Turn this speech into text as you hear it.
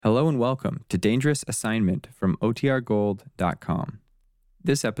Hello and welcome to Dangerous Assignment from OTRGold.com.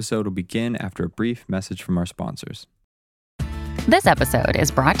 This episode will begin after a brief message from our sponsors. This episode is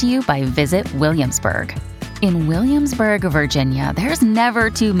brought to you by Visit Williamsburg. In Williamsburg, Virginia, there's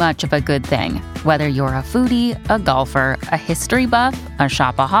never too much of a good thing. Whether you're a foodie, a golfer, a history buff, a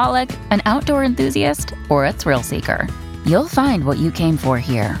shopaholic, an outdoor enthusiast, or a thrill seeker, you'll find what you came for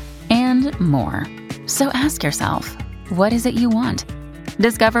here and more. So ask yourself, what is it you want?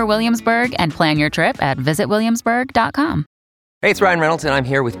 Discover Williamsburg and plan your trip at visitwilliamsburg.com. Hey, it's Ryan Reynolds, and I'm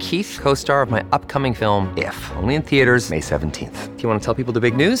here with Keith, co-star of my upcoming film, If, only in theaters May 17th. Do you want to tell people the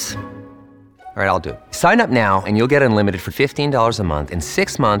big news? All right, I'll do it. Sign up now and you'll get unlimited for $15 a month and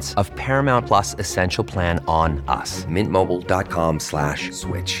 6 months of Paramount Plus Essential Plan on us.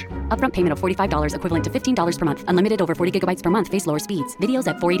 MintMobile.com/switch. Upfront payment of $45 equivalent to $15 per month. Unlimited over 40 gigabytes per month. Face lower speeds. Videos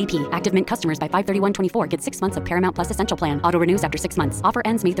at 480p. Active Mint customers by 531.24 get 6 months of Paramount Plus Essential Plan. Auto renews after 6 months. Offer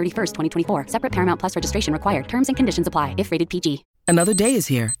ends May 31st, 2024. Separate Paramount Plus registration required. Terms and conditions apply if rated PG. Another day is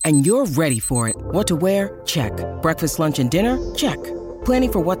here, and you're ready for it. What to wear? Check. Breakfast, lunch, and dinner? Check.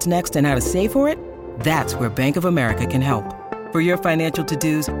 Planning for what's next and how to save for it? That's where Bank of America can help. For your financial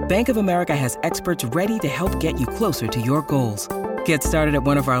to-dos, Bank of America has experts ready to help get you closer to your goals. Get started at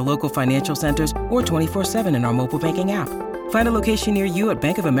one of our local financial centers or 24/7 in our mobile banking app. Find a location near you at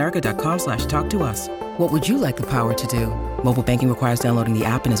bankofamerica.com/talktous. What would you like the power to do? Mobile banking requires downloading the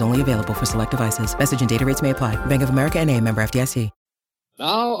app and is only available for select devices. Message and data rates may apply. Bank of America N.A., member FDIC.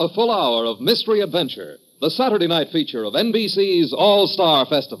 Now, a full hour of mystery adventure. The Saturday night feature of NBC's All-Star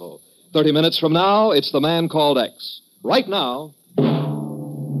Festival. 30 minutes from now, it's The Man Called X. Right now...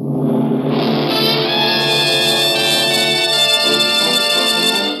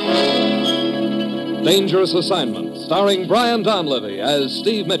 Dangerous Assignment, starring Brian Donlevy as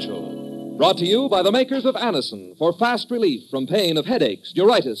Steve Mitchell. Brought to you by the makers of Anacin for fast relief from pain of headaches,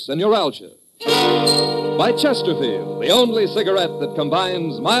 neuritis, and neuralgia. By Chesterfield, the only cigarette that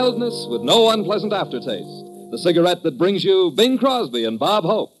combines mildness with no unpleasant aftertaste. The cigarette that brings you Bing Crosby and Bob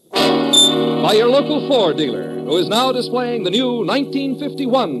Hope. By your local Ford dealer, who is now displaying the new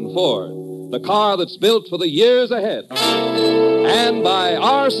 1951 Ford, the car that's built for the years ahead. And by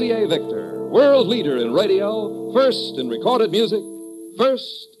RCA Victor, world leader in radio, first in recorded music,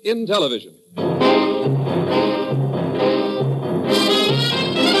 first in television.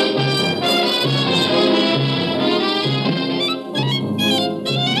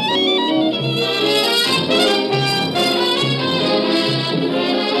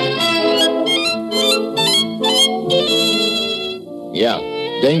 Yeah,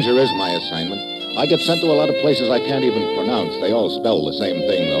 danger is my assignment. I get sent to a lot of places I can't even pronounce. They all spell the same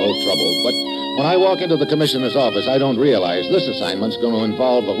thing, though, trouble. But when I walk into the commissioner's office, I don't realize this assignment's going to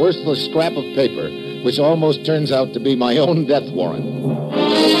involve a worthless scrap of paper, which almost turns out to be my own death warrant.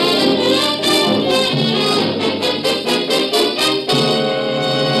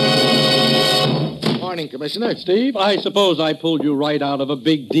 Morning, Commissioner. Steve, I suppose I pulled you right out of a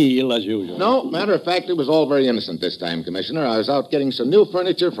big deal, as usual. No, matter of fact, it was all very innocent this time, Commissioner. I was out getting some new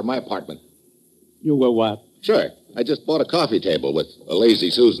furniture for my apartment. You were what? Sure. I just bought a coffee table with a lazy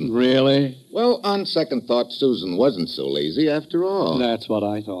Susan. Really? Well, on second thought, Susan wasn't so lazy after all. That's what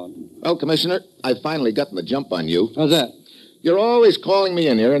I thought. Well, Commissioner, I've finally gotten the jump on you. How's that? You're always calling me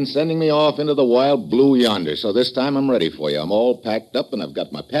in here and sending me off into the wild blue yonder, so this time I'm ready for you. I'm all packed up and I've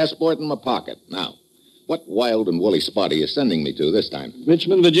got my passport in my pocket. Now, what wild and woolly spot are you sending me to this time?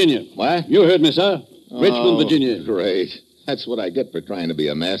 Richmond, Virginia. What? You heard me, sir. Richmond, Virginia. Great. That's what I get for trying to be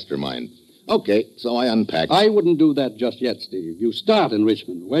a mastermind. Okay, so I unpacked. I wouldn't do that just yet, Steve. You start in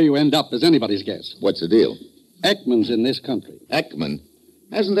Richmond. Where you end up is anybody's guess. What's the deal? Ekman's in this country. Ekman?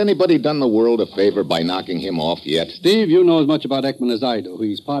 Hasn't anybody done the world a favor by knocking him off yet? Steve, you know as much about Ekman as I do.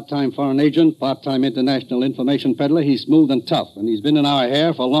 He's part-time foreign agent, part-time international information peddler. He's smooth and tough, and he's been in our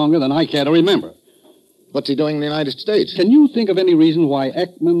hair for longer than I care to remember. What's he doing in the United States? Can you think of any reason why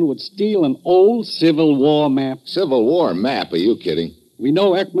Ekman would steal an old Civil War map? Civil War map? Are you kidding? We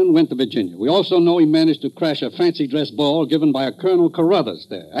know Ekman went to Virginia. We also know he managed to crash a fancy dress ball given by a Colonel Carruthers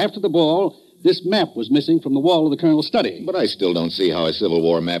there. After the ball, this map was missing from the wall of the Colonel's study. But I still don't see how a Civil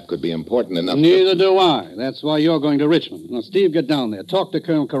War map could be important enough Neither do I. That's why you're going to Richmond. Now, Steve, get down there. Talk to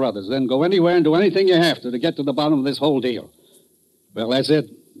Colonel Carruthers. Then go anywhere and do anything you have to get to the bottom of this whole deal. Well, that's it.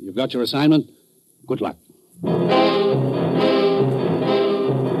 You've got your assignment. Good luck.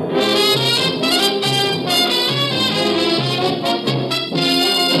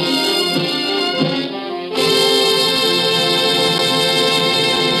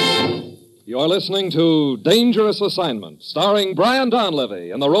 You're listening to Dangerous Assignment, starring Brian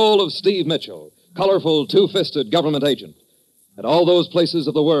Donlevy in the role of Steve Mitchell, colorful, two-fisted government agent. At all those places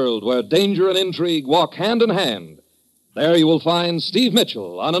of the world where danger and intrigue walk hand in hand, there you will find Steve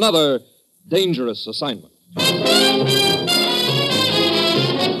Mitchell on another dangerous assignment.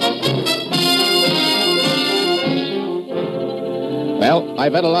 Well,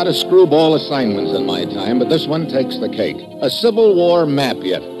 I've had a lot of screwball assignments in my time, but this one takes the cake. A Civil War map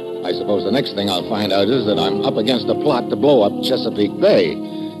yet. I suppose the next thing I'll find out is that I'm up against a plot to blow up Chesapeake Bay.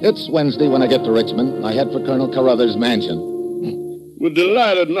 It's Wednesday when I get to Richmond. I head for Colonel Carruthers' mansion. We're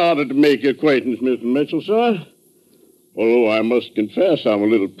delighted in order to make your acquaintance, Mr. Mitchell, sir. Although I must confess I'm a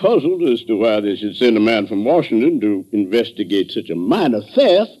little puzzled as to why they should send a man from Washington to investigate such a minor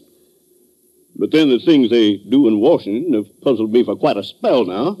theft. But then the things they do in Washington have puzzled me for quite a spell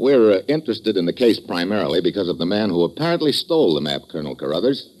now. We're interested in the case primarily because of the man who apparently stole the map, Colonel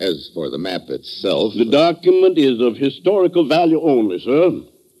Carruthers. As for the map itself... The document is of historical value only, sir.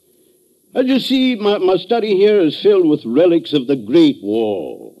 As you see, my study here is filled with relics of the Great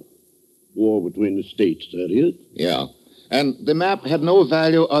War. War between the states, that is. Yeah. And the map had no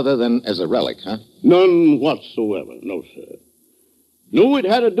value other than as a relic, huh? None whatsoever, no, sir. No, it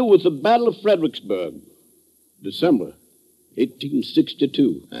had to do with the Battle of Fredericksburg, December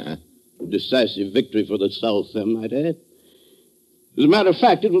 1862. Uh-huh. A decisive victory for the South, I might add. As a matter of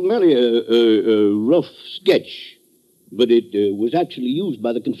fact, it was merely a rough sketch, but it was actually used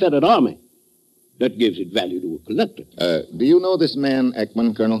by the Confederate Army. That gives it value to a collector. Do you know this man,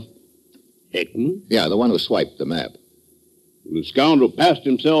 Ekman, Colonel? Ekman? Yeah, the one who swiped the map. The scoundrel passed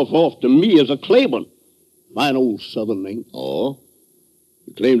himself off to me as a Claiborne. Fine old Southern name. Oh?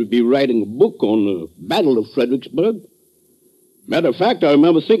 He claimed to be writing a book on the Battle of Fredericksburg. Matter of fact, I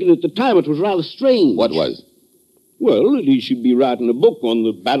remember thinking at the time it was rather strange. What was? Well, that he should be writing a book on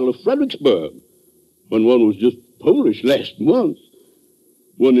the Battle of Fredericksburg when one was just published last month.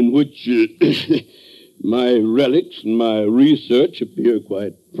 One in which my relics and my research appear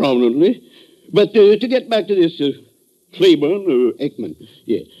quite prominently. But to get back to this Claiborne or Ekman,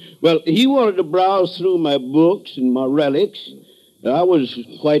 yeah. Well, he wanted to browse through my books and my relics. I was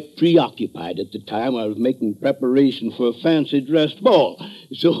quite preoccupied at the time. I was making preparation for a fancy dress ball.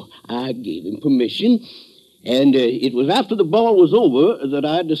 So I gave him permission. And it was after the ball was over that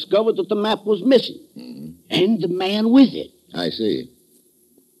I discovered that the map was missing. Mm-hmm. And the man with it. I see.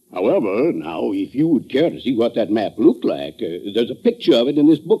 However, now, if you would care to see what that map looked like, there's a picture of it in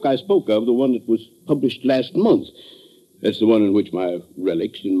this book I spoke of, the one that was published last month. That's the one in which my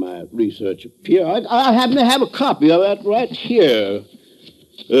relics and my research appear. I happen to have a copy of that right here.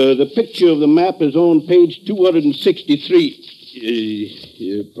 The picture of the map is on page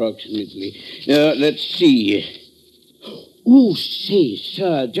 263, approximately. Let's see. Oh, say,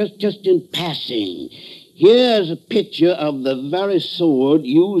 sir, just in passing, here's a picture of the very sword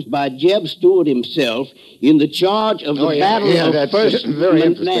used by Jeb Stuart himself in the charge of the Battle of that's First... very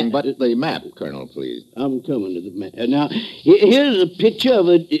interesting, but the map, Colonel, please. I'm coming to the map. Now, here's a picture of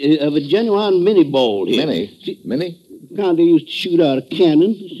a genuine mini ball here. Mini? Kind they used to shoot out a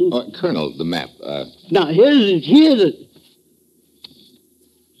cannon. Colonel, the map. Now, here's a...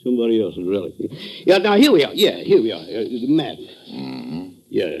 Somebody else's relic. Yeah, now, here we are. Yeah, here we are. The map. Mm-hmm.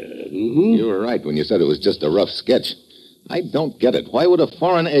 Yeah. Mm-hmm. You were right when you said it was just a rough sketch. I don't get it. Why would a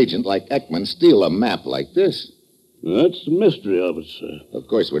foreign agent like Ekman steal a map like this? That's the mystery of it, sir. Of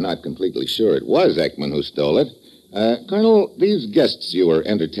course, we're not completely sure it was Ekman who stole it. Colonel, these guests you were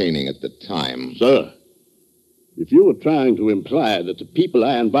entertaining at the time... Sir, if you were trying to imply that the people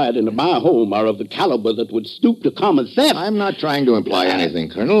I invite into my home are of the caliber that would stoop to common theft... I'm not trying to imply anything,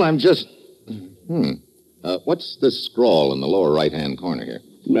 Colonel. I'm just... what's this scrawl in the lower right-hand corner here?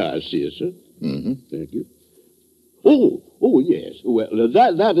 I see it, sir. Mm-hmm. Thank you. Oh, yes. Well,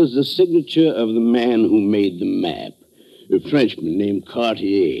 that is the signature of the man who made the map, a Frenchman named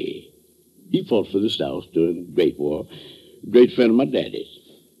Cartier. He fought for the South during the Great War. A great friend of my daddy's.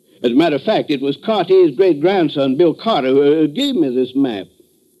 As a matter of fact, it was Cartier's great-grandson, Bill Carter, who gave me this map.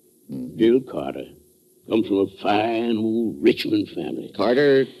 Bill Carter. Comes from a fine old Richmond family.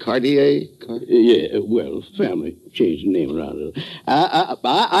 Cartier? Yeah, well, family. Changed the name around a little.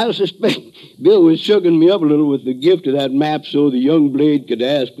 I suspect Bill was sugaring me up a little with the gift of that map so the young blade could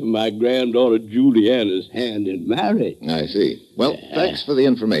ask for my granddaughter Juliana's hand in marriage. I see. Well, thanks for the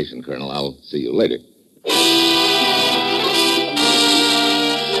information, Colonel. I'll see you later.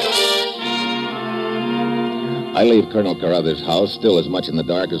 I leave Colonel Carruthers' house still as much in the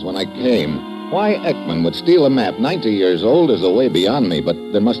dark as when I came. Why Ekman would steal a map 90 years old is a way beyond me, but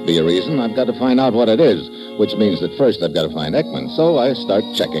there must be a reason. I've got to find out what it is, which means that first I've got to find Ekman. So I start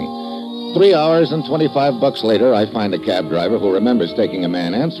checking. 3 hours and $25 later, I find a cab driver who remembers taking a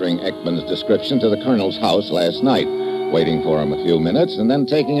man answering Ekman's description to the colonel's house last night. waiting for him a few minutes, and then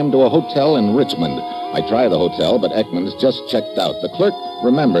taking him to a hotel in Richmond. I try the hotel, but Ekman's just checked out. The clerk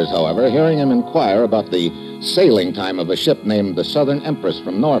remembers, however, hearing him inquire about the sailing time of a ship named the Southern Empress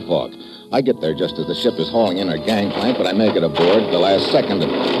from Norfolk. I get there just as the ship is hauling in her gangplank, but I make it aboard the last second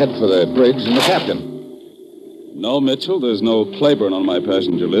and head for the bridge and the captain. No, Mitchell, there's no Claiborne on my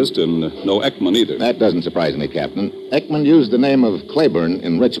passenger list, and no Ekman either. That doesn't surprise me, Captain. Ekman used the name of Claiborne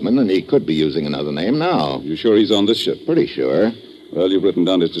in Richmond, and he could be using another name now. You sure he's on this ship? Pretty sure. Well, you've written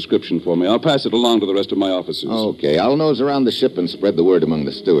down his description for me. I'll pass it along to the rest of my officers. Okay, I'll nose around the ship and spread the word among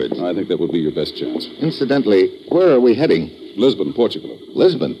the stewards. I think that would be your best chance. Incidentally, where are we heading? Lisbon, Portugal.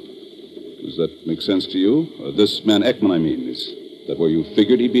 Lisbon? Does that make sense to you? This man Ekman, I mean, is that where you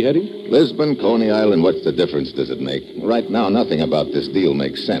figured he'd be heading? Lisbon, Coney Island, what's the difference does it make? Right now, nothing about this deal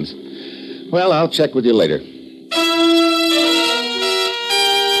makes sense. Well, I'll check with you later.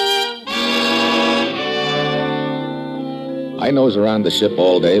 I nose around the ship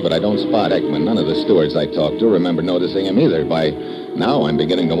all day, but I don't spot Ekman. None of the stewards I talk to remember noticing him either. By now, I'm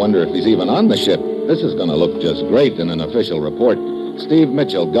beginning to wonder if he's even on the ship. This is going to look just great in an official report. Steve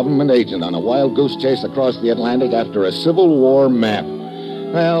Mitchell, government agent on a wild goose chase across the Atlantic after a Civil War map.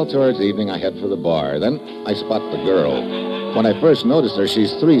 Well, towards evening, I head for the bar. Then I spot the girl. When I first noticed her,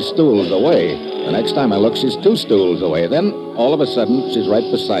 she's 3 stools away. The next time I look, she's 2 stools away. Then, all of a sudden, she's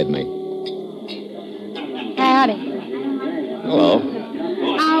right beside me. Howdy. Hello.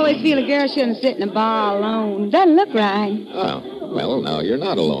 I always feel a girl shouldn't sit in a bar alone. Doesn't look right. Oh, well, now you're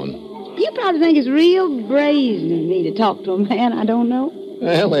not alone. You probably think it's real brazen of me to talk to a man I don't know.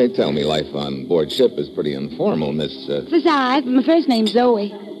 Well, they tell me life on board ship is pretty informal, Miss... Besides, my first name's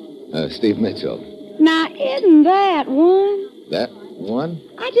Zoe. Steve Mitchell. Now, isn't that one? That one?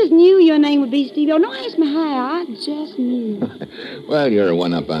 I just knew your name would be Steve. Oh, don't ask me how. I just knew. Well, you're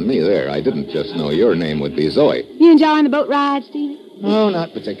one up on me there. I didn't just know your name would be Zoe. You enjoying the boat ride, Stevie? Oh,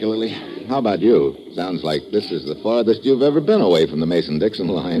 not particularly. How about you? Sounds like this is the farthest you've ever been away from the Mason-Dixon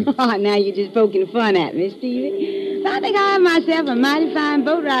line. Oh, now you're just poking fun at me, Stevie. But I think I have myself a mighty fine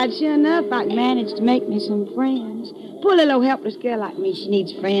boat ride. Sure enough, I can manage to make me some friends. Poor little helpless girl like me, she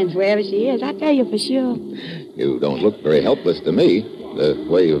needs friends wherever she is. I tell you for sure. You don't look very helpless to me. The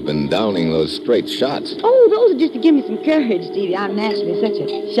way you've been downing those straight shots. Oh, those are just to give me some courage, Stevie. I'm naturally such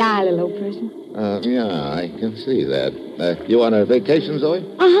a shy little old person. Yeah, I can see that. You on a vacation, Zoe?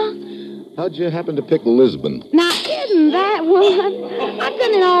 Uh-huh. How'd you happen to pick Lisbon? Now, isn't that one? I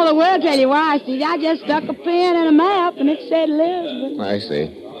couldn't in all the world tell you why, Stevie. I just stuck a pen in a map and it said Lisbon. I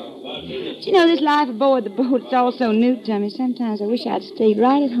see. You know, this life aboard the boat, it's all so new to me. Sometimes I wish I'd stayed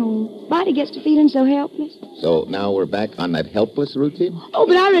right at home. Body gets to feeling so helpless. So now we're back on that helpless routine? Oh,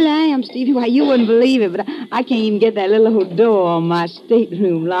 but I really am, Stevie. Why, you wouldn't believe it, but I can't even get that little old door on my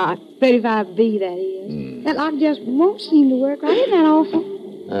stateroom lock. 35B, that is. That lock just won't seem to work right. Isn't that awful?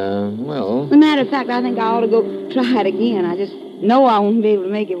 Well... As a matter of fact, I think I ought to go try it again. I just know I won't be able to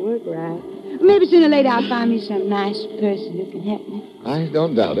make it work right. Maybe sooner or later I'll find me some nice person who can help me. I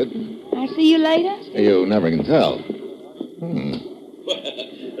don't doubt it. I'll see you later. You never can tell.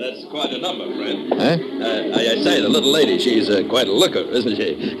 That's quite a number, friend. Huh? I say, the little lady, she's quite a looker, isn't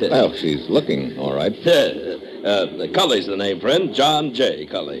she? Well, she's looking all right. Cully's the name, friend. John J.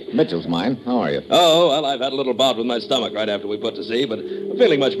 Cully. Mitchell's mine. How are you? Oh, well, I've had a little bout with my stomach right after we put to sea, but I'm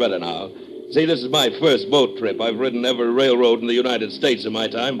feeling much better now. See, this is my first boat trip. I've ridden every railroad in the United States in my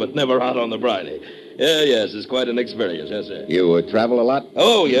time, but never out on the Bridie. Yes, it's quite an experience, yes, sir. You travel a lot?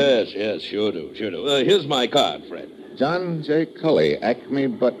 Oh, yes, sure do. Here's my card, friend. John J. Cully, Acme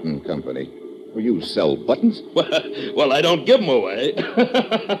Button Company. Well, you sell buttons? Well, I don't give them away.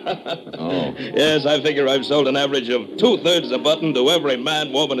 Oh. Yes, I figure I've sold an average of 2/3 a button to every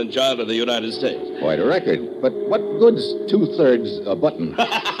man, woman, and child of the United States. Quite a record. But what good's 2/3 a button?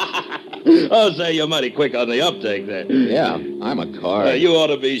 Oh, say, you're mighty quick on the uptake there. Yeah, I'm a car. You ought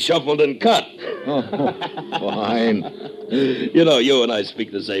to be shuffled and cut. Oh, fine. You know, you and I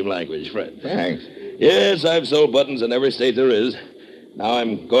speak the same language, friend. Thanks. Yes, I've sold buttons in every state there is. Now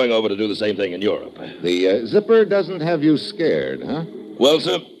I'm going over to do the same thing in Europe. The zipper doesn't have you scared, huh? Well,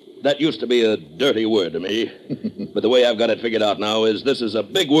 sir, that used to be a dirty word to me. But the way I've got it figured out now is this is a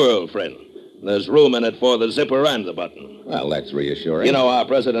big world, friend. There's room in it for the zipper and the button. Well, that's reassuring. You know, our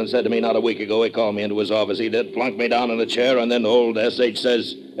president said to me not a week ago, he called me into his office, he did, plunked me down in a chair, and then old S.H.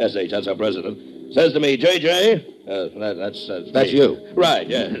 says, S.H., that's our president, says to me, J.J., that's me. You. Right,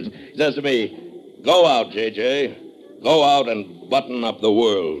 yes. He says to me, go out, J.J., go out and button up the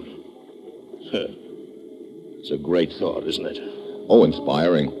world. It's a great thought, isn't it? Oh,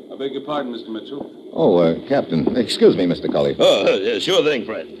 inspiring. I beg your pardon, Mr. Mitchell. Oh, Captain, excuse me, Mr. Cully. Oh, sure thing,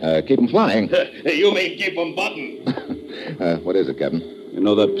 Fred. Keep 'em flying. You mean keep 'em buttoned? What is it, Captain? You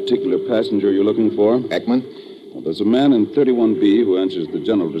know that particular passenger you're looking for? Ekman? Well, there's a man in 31B who answers the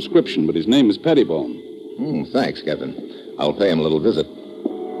general description, but his name is Pettibone. Thanks, Captain. I'll pay him a little visit.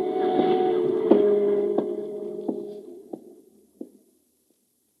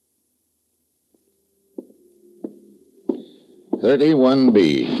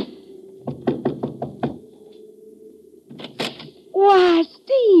 "31B. Why,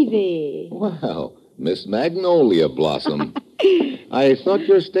 Stevie. Well, Miss Magnolia Blossom. I thought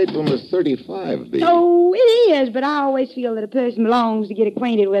your stateroom was 35B. Oh, it is, but I always feel that a person belongs to get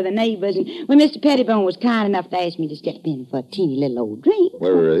acquainted with their neighbors. And when Mr. Pettibone was kind enough to ask me to step in for a teeny little old drink...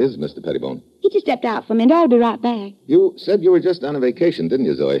 Where is Mr. Pettibone? He just stepped out for a minute. I'll be right back. You said you were just on a vacation, didn't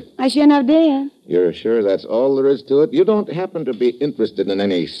you, Zoe? I sure enough did. You're sure that's all there is to it? You don't happen to be interested in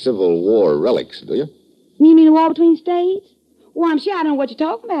any Civil War relics, do you? You mean the war between states? Well, I'm sure I don't know what you're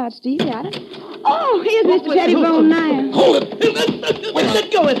talking about, Stevie. I don't... Oh, here's Mr. Pettibone now. Hold it!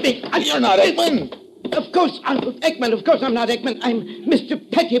 Let go of me. You're not Ekman. Of course, Uncle Ekman. Of course I'm not Ekman. I'm Mr.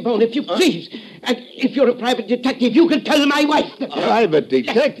 Pettibone, if you please. And if you're a private detective, you can tell my wife that... Private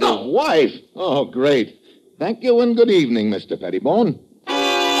detective? Wife? Oh, great. Thank you and good evening, Mr. Pettibone.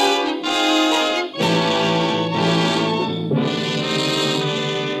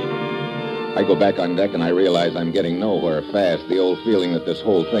 I go back on deck and I realize I'm getting nowhere fast. The old feeling that this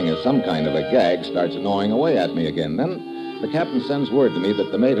whole thing is some kind of a gag starts gnawing away at me again. Then the captain sends word to me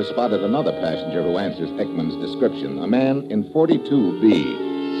that the mate has spotted another passenger who answers Ekman's description, a man in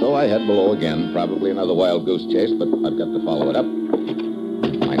 42B. So I head below again, probably another wild goose chase, but I've got to follow it up.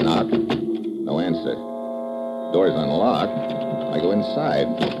 I knock. No answer. Door's unlocked. I go inside.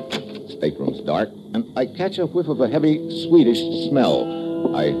 Stateroom's dark, and I catch a whiff of a heavy, sweetish smell.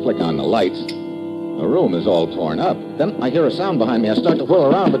 I flick on the lights. The room is all torn up. Then I hear a sound behind me. I start to whirl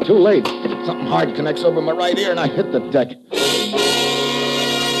around, but too late. Something hard connects over my right ear, and I hit the deck.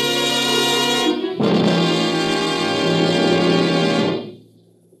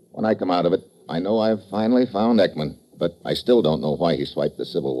 When I come out of it, I know I've finally found Ekman, but I still don't know why he swiped the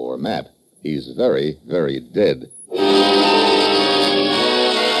Civil War map. He's very, very dead.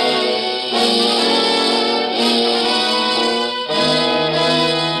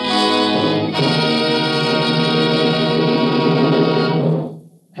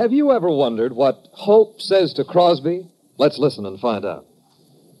 Have you ever wondered what Hope says to Crosby? Let's listen and find out.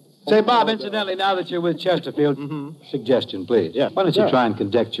 Say, Bob, incidentally, now that you're with Chesterfield, suggestion, please. Yeah. Why don't you try and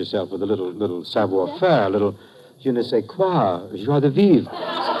conduct yourself with a little savoir-faire, a little je ne sais quoi, joie de vivre.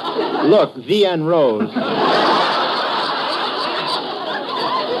 Look, Vienne Rose.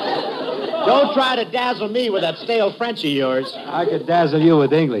 Don't try to dazzle me with that stale French of yours. I could dazzle you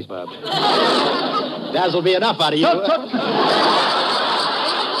with English, Bob. Dazzle be enough out of you.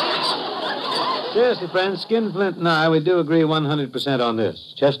 Seriously, friends, Skinflint and I, we do agree 100% on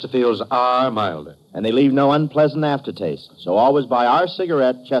this. Chesterfields are milder. And they leave no unpleasant aftertaste. So always buy our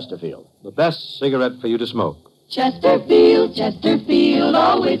cigarette, Chesterfield. The best cigarette for you to smoke. Chesterfield, Chesterfield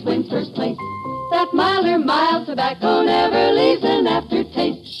always wins first place. That milder, mild tobacco never leaves an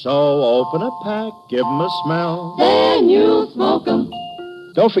aftertaste. So open a pack, give 'em a smell. Then you'll smoke 'em.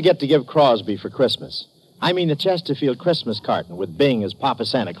 Don't forget to give Crosby for Christmas. I mean the Chesterfield Christmas carton with Bing as Papa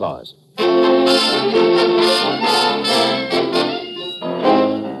Santa Claus.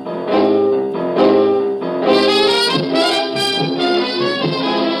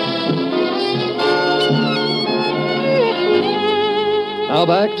 Now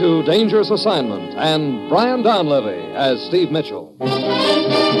back to Dangerous Assignment and Brian Donlevy as Steve Mitchell.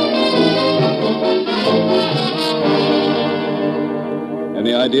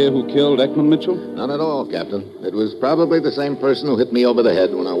 Any idea who killed Ekman, Mitchell? None at all, Captain. It was probably the same person who hit me over the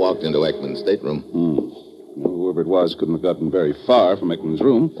head when I walked into Ekman's stateroom. Well, whoever it was couldn't have gotten very far from Ekman's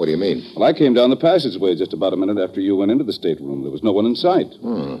room. What do you mean? Well, I came down the passageway just about a minute after you went into the stateroom. There was no one in sight.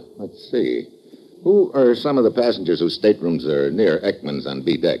 Let's see. Who are some of the passengers whose staterooms are near Ekman's on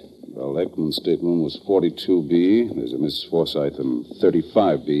B deck? Well, Ekman's stateroom was 42B. There's a Miss Forsyth in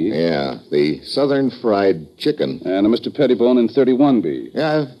 35B. Yeah, the Southern Fried Chicken. And a Mr. Pettibone in 31B.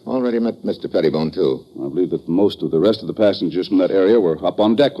 Yeah, I've already met Mr. Pettibone, too. I believe that most of the rest of the passengers from that area were up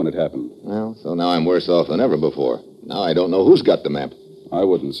on deck when it happened. Well, so now I'm worse off than ever before. Now I don't know who's got the map. I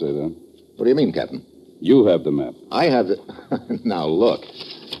wouldn't say that. What do you mean, Captain? You have the map. I have the... Now, look.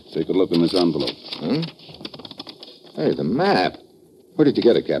 Take a look in this envelope. Hey, the map. Where did you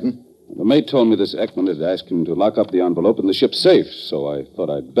get it, Captain? The mate told me this Ekman had asked him to lock up the envelope in the ship's safe, so I thought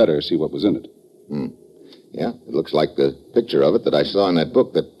I'd better see what was in it. Yeah, it looks like the picture of it that I saw in that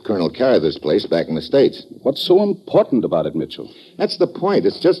book that Colonel Carather's placed back in the States. What's so important about it, Mitchell? That's the point.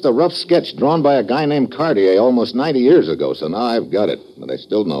 It's just a rough sketch drawn by a guy named Cartier almost 90 years ago, so now I've got it. But I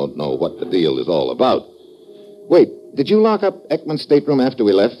still don't know what the deal is all about. Wait, did you lock up Ekman's stateroom after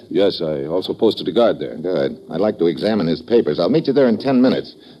we left? Yes, I also posted a guard there. Good. I'd like to examine his papers. I'll meet you there in 10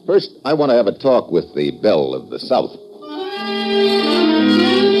 minutes. First, I want to have a talk with the Belle of the South.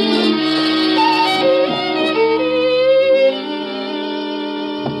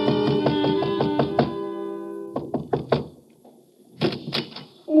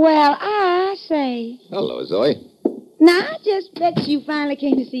 Well, I say. Hello, Zoe. Now, I just bet you finally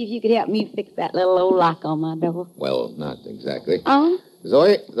came to see if you could help me fix that little old lock on my door. Well, not exactly. Oh?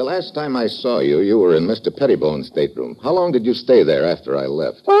 Zoe, the last time I saw you, you were in Mr. Pettibone's stateroom. How long did you stay there after I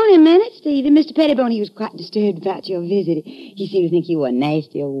left? Only a minute, Steve. And Mr. Pettibone, he was quite disturbed about your visit. He seemed to think you were a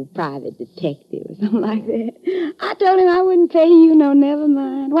nasty old private detective or something like that. I told him I wouldn't pay you no never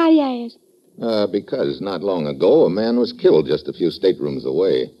mind. Why do you ask? Because not long ago, a man was killed just a few staterooms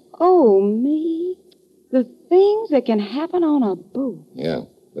away. Oh, me? The things that can happen on a boat. Yeah,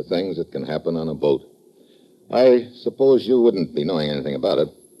 the things that can happen on a boat. I suppose you wouldn't be knowing anything about it.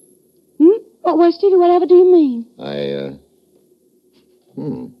 Well, Stevie, whatever do you mean?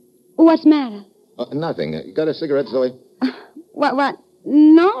 What's the matter? Nothing. You got a cigarette, Zoe? What?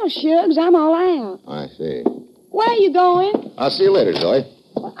 No, shucks, I'm all out. I see. Where are you going? I'll see you later, Zoe.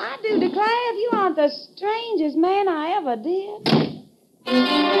 Well, I do declare if you aren't the strangest man I ever did.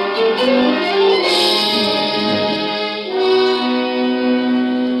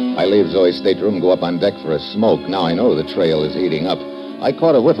 I leave Zoe's stateroom, go up on deck for a smoke. Now I know the trail is heating up. I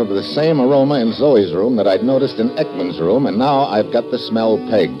caught a whiff of the same aroma in Zoe's room that I'd noticed in Ekman's room, and now I've got the smell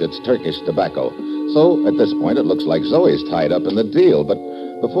pegged. It's Turkish tobacco. So, at this point, it looks like Zoe's tied up in the deal. But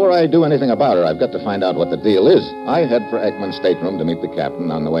before I do anything about her, I've got to find out what the deal is. I head for Ekman's stateroom to meet the captain.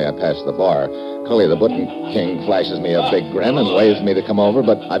 On the way, I pass the bar. Cully the Button King flashes me a big grin and waves me to come over,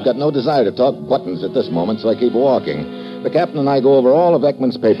 but I've got no desire to talk buttons at this moment, so I keep walking. The captain and I go over all of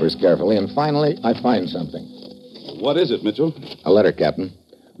Ekman's papers carefully, and finally, I find something. What is it, Mitchell? A letter, Captain.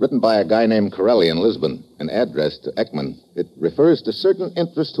 Written by a guy named Corelli in Lisbon, and addressed to Ekman. It refers to certain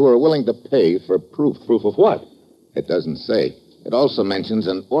interests who are willing to pay for proof. Proof of what? It doesn't say. It also mentions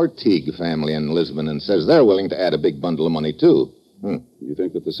an Ortigue family in Lisbon and says they're willing to add a big bundle of money, too. You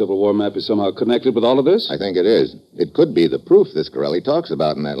think that the Civil War map is somehow connected with all of this? I think it is. It could be the proof this Corelli talks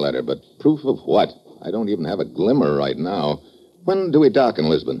about in that letter, but proof of what? I don't even have a glimmer right now. When do we dock in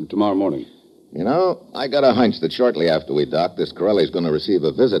Lisbon? Tomorrow morning. You know, I got a hunch that shortly after we dock, this Corelli's going to receive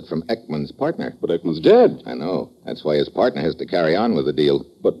a visit from Ekman's partner. But Ekman's dead. I know. That's why his partner has to carry on with the deal.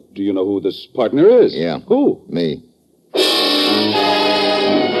 But do you know who this partner is? Yeah. Who? Me.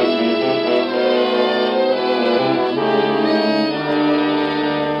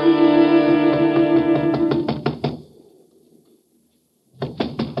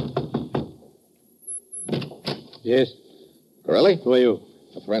 Yes? Corelli? Who are you?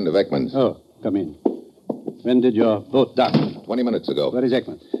 A friend of Ekman's. Oh, come in. When did your boat dock? 20 minutes ago. Where is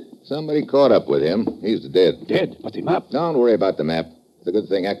Ekman? Somebody caught up with him. He's dead. Dead? But the map? Don't worry about the map. It's a good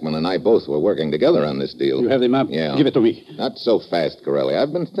thing Ekman and I both were working together on this deal. You have the map? Yeah. Give it to me. Not so fast, Corelli.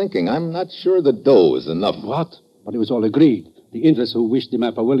 I've been thinking. I'm not sure the dough is enough. What? But it was all agreed. The interests who wish the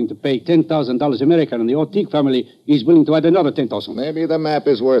map are willing to pay $10,000 American, and the Ortigue family is willing to add another $10,000. Maybe the map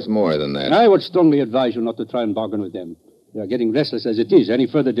is worth more than that. I would strongly advise you not to try and bargain with them. They are getting restless as it is. Any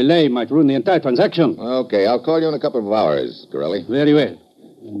further delay might ruin the entire transaction. Okay, I'll call you in a couple of hours, Corelli. Very well.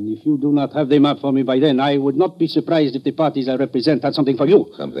 And if you do not have the map for me by then, I would not be surprised if the parties I represent had something for you.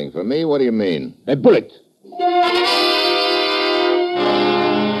 Something for me? What do you mean? A bullet.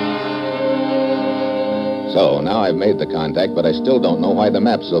 So, now I've made the contact, but I still don't know why the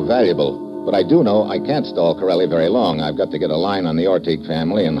map's so valuable. But I do know I can't stall Corelli very long. I've got to get a line on the Ortigue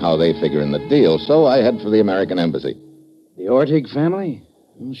family and how they figure in the deal, so I head for the American embassy. The Ortigue family?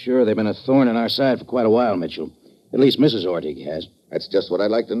 Well, sure, they've been a thorn in our side for quite a while, Mitchell. At least Mrs. Ortigue has. That's just what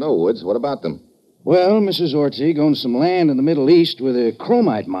I'd like to know, Woods. What about them? Well, Mrs. Ortigue owns some land in the Middle East with a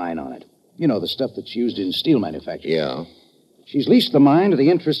chromite mine on it. You know, the stuff that's used in steel manufacture. Yeah. She's leased the mine to the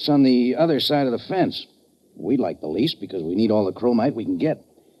interests on the other side of the fence. We'd like the lease because we need all the chromite we can get.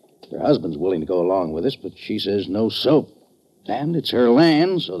 Her husband's willing to go along with us, but she says no soap. And it's her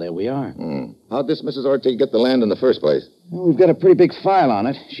land, so there we are. How'd this Mrs. Ortigue get the land in the first place? Well, we've got a pretty big file on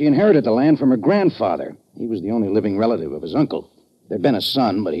it. She inherited the land from her grandfather. He was the only living relative of his uncle. There'd been a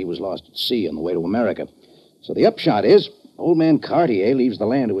son, but he was lost at sea on the way to America. So the upshot is, old man Cartier leaves the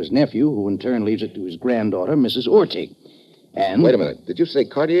land to his nephew, who in turn leaves it to his granddaughter, Mrs. Ortigue. And... Wait a minute. Did you say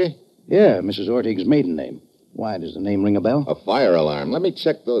Cartier? Yeah, Mrs. Ortig's maiden name. Why, does the name ring a bell? A fire alarm. Let me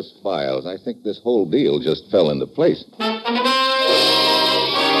check those files. I think this whole deal just fell into place.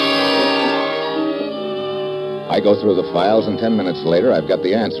 I go through the files, and 10 minutes later, I've got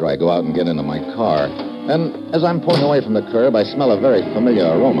the answer. I go out and get into my car. Then, as I'm pulling away from the curb, I smell a very familiar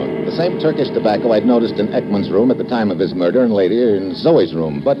aroma. The same Turkish tobacco I'd noticed in Ekman's room at the time of his murder and later in Zoe's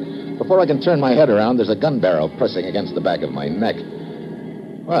room. But before I can turn my head around, there's a gun barrel pressing against the back of my neck.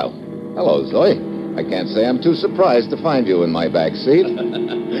 Well, hello, Zoe. I can't say I'm too surprised to find you in my back seat.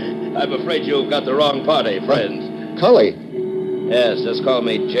 I'm afraid you've got the wrong party, friend. Cully. Yes, just call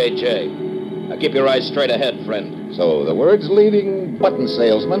me J.J. Now keep your eyes straight ahead, friend. So the world's leading button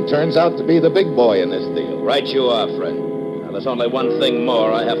salesman turns out to be the big boy in this deal. Right you are, friend. Now there's only one thing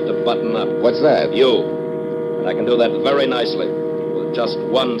more I have to button up. What's that? You. And I can do that very nicely with just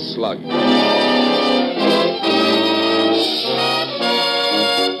one slug.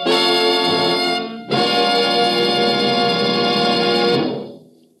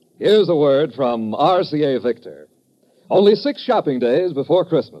 Here's a word from RCA Victor. Only 6 shopping days before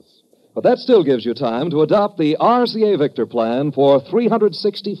Christmas. But that still gives you time to adopt the RCA Victor plan for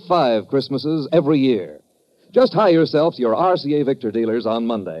 365 Christmases every year. Just hie yourself to your RCA Victor dealers on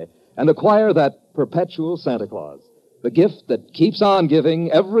Monday and acquire that perpetual Santa Claus, the gift that keeps on giving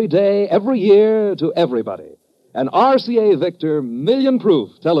every day, every year to everybody. An RCA Victor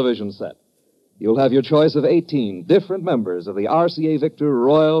million-proof television set. You'll have your choice of 18 different members of the RCA Victor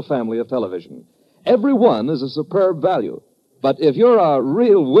Royal family of television. Every one is a superb value. But if you're a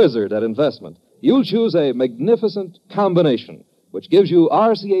real wizard at investment, you'll choose a magnificent combination, which gives you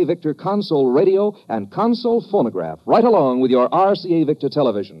RCA Victor console radio and console phonograph right along with your RCA Victor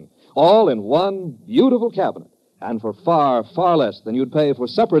television, all in one beautiful cabinet, and for far, far less than you'd pay for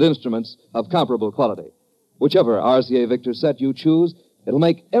separate instruments of comparable quality. Whichever RCA Victor set you choose, it'll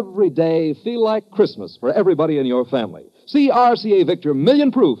make every day feel like Christmas for everybody in your family. See RCA Victor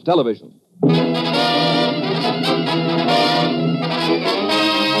million-proof television. Keep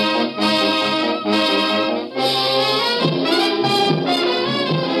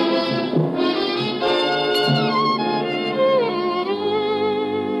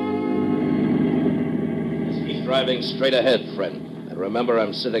driving straight ahead, friend. And remember,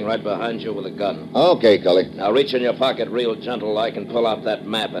 I'm sitting right behind you with a gun. Okay, Cully. Now reach in your pocket real gentle like and pull out that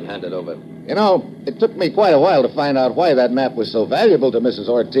map and hand it over. You know, it took me quite a while to find out why that map was so valuable to Mrs.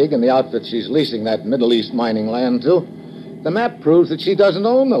 Ortig and the outfit she's leasing that Middle East mining land to. The map proves that she doesn't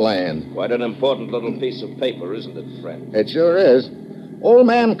own the land. Quite an important little piece of paper, isn't it, friend? It sure is. Old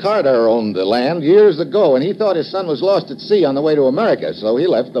man Carter owned the land years ago, and he thought his son was lost at sea on the way to America, so he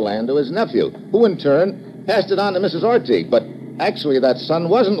left the land to his nephew, who in turn passed it on to Mrs. Ortig. But actually, that son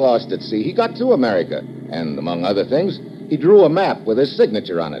wasn't lost at sea. He got to America, and among other things, he drew a map with his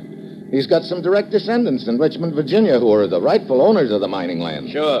signature on it. He's got some direct descendants in Richmond, Virginia, who are the rightful owners of the mining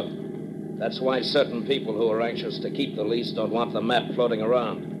land. Sure. That's why certain people who are anxious to keep the lease don't want the map floating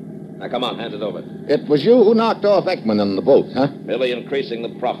around. Now, come on, hand it over. It was you who knocked off Ekman in the boat, huh? Merely increasing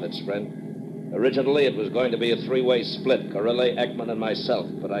the profits, friend. Originally, it was going to be a 3-way split, Corelli, Ekman, and myself,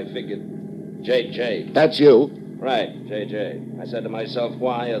 but I figured J.J. That's you. Right, J.J. I said to myself,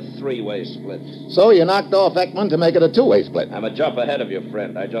 why a 3-way split? So you knocked off Ekman to make it a 2-way split. I'm a jump ahead of you,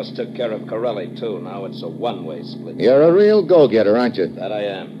 friend. I just took care of Corelli, too. Now it's a 1-way split. You're a real go-getter, aren't you? That I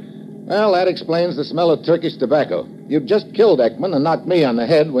am. Well, that explains the smell of Turkish tobacco. You just killed Ekman and knocked me on the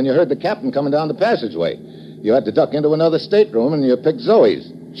head when you heard the captain coming down the passageway. You had to duck into another stateroom, and you picked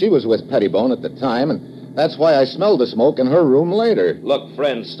Zoe's. She was with Pettibone at the time, and that's why I smelled the smoke in her room later. Look,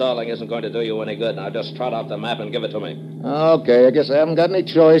 friend, stalling isn't going to do you any good. Now just trot out the map and give it to me. Okay, I guess I haven't got any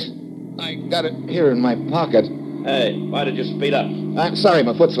choice. I got it here in my pocket. Hey, why did you speed up? I'm sorry,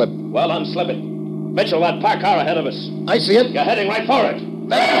 my foot slipped. Well, I'm slipping. Mitchell, that parked car ahead of us. I see it. You're heading right for it.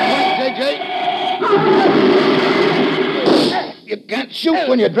 That's the point, J.J. You can't shoot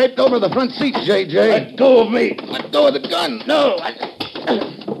when you're draped over the front seat, J.J. Let go of me. Let go of the gun. No.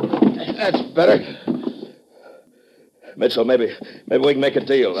 That's better. Mitchell, maybe we can make a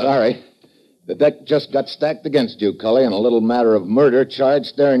deal. Huh? Sorry. The deck just got stacked against you, Cully, and a little matter of murder charge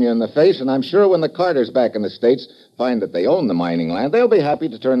staring you in the face, and I'm sure when the Carters back in the States find that they own the mining land, they'll be happy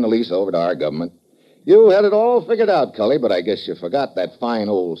to turn the lease over to our government. You had it all figured out, Cully, but I guess you forgot that fine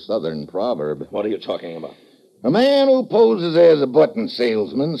old Southern proverb. What are you talking about? A man who poses as a button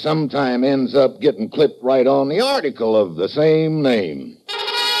salesman sometime ends up getting clipped right on the article of the same name.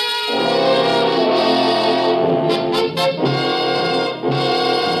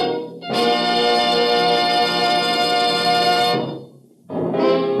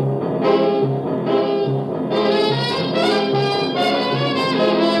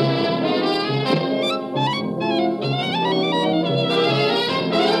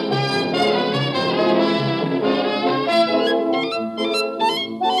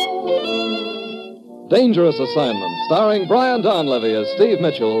 Dangerous Assignment, starring Brian Donlevy as Steve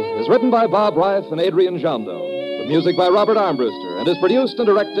Mitchell, is written by Bob Reif and Adrian Jondo, with music by Robert Armbruster, and is produced and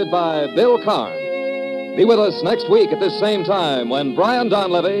directed by Bill Karn. Be with us next week at this same time when Brian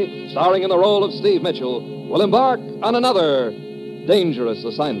Donlevy, starring in the role of Steve Mitchell, will embark on another Dangerous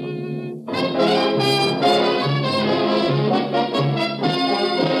Assignment.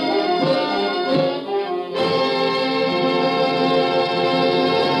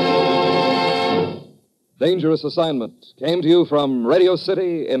 Dangerous Assignment came to you from Radio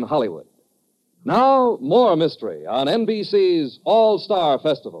City in Hollywood. Now, more mystery on NBC's All-Star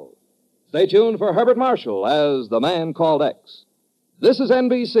Festival. Stay tuned for Herbert Marshall as The Man Called X. This is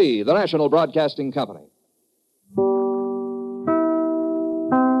NBC, the national broadcasting company.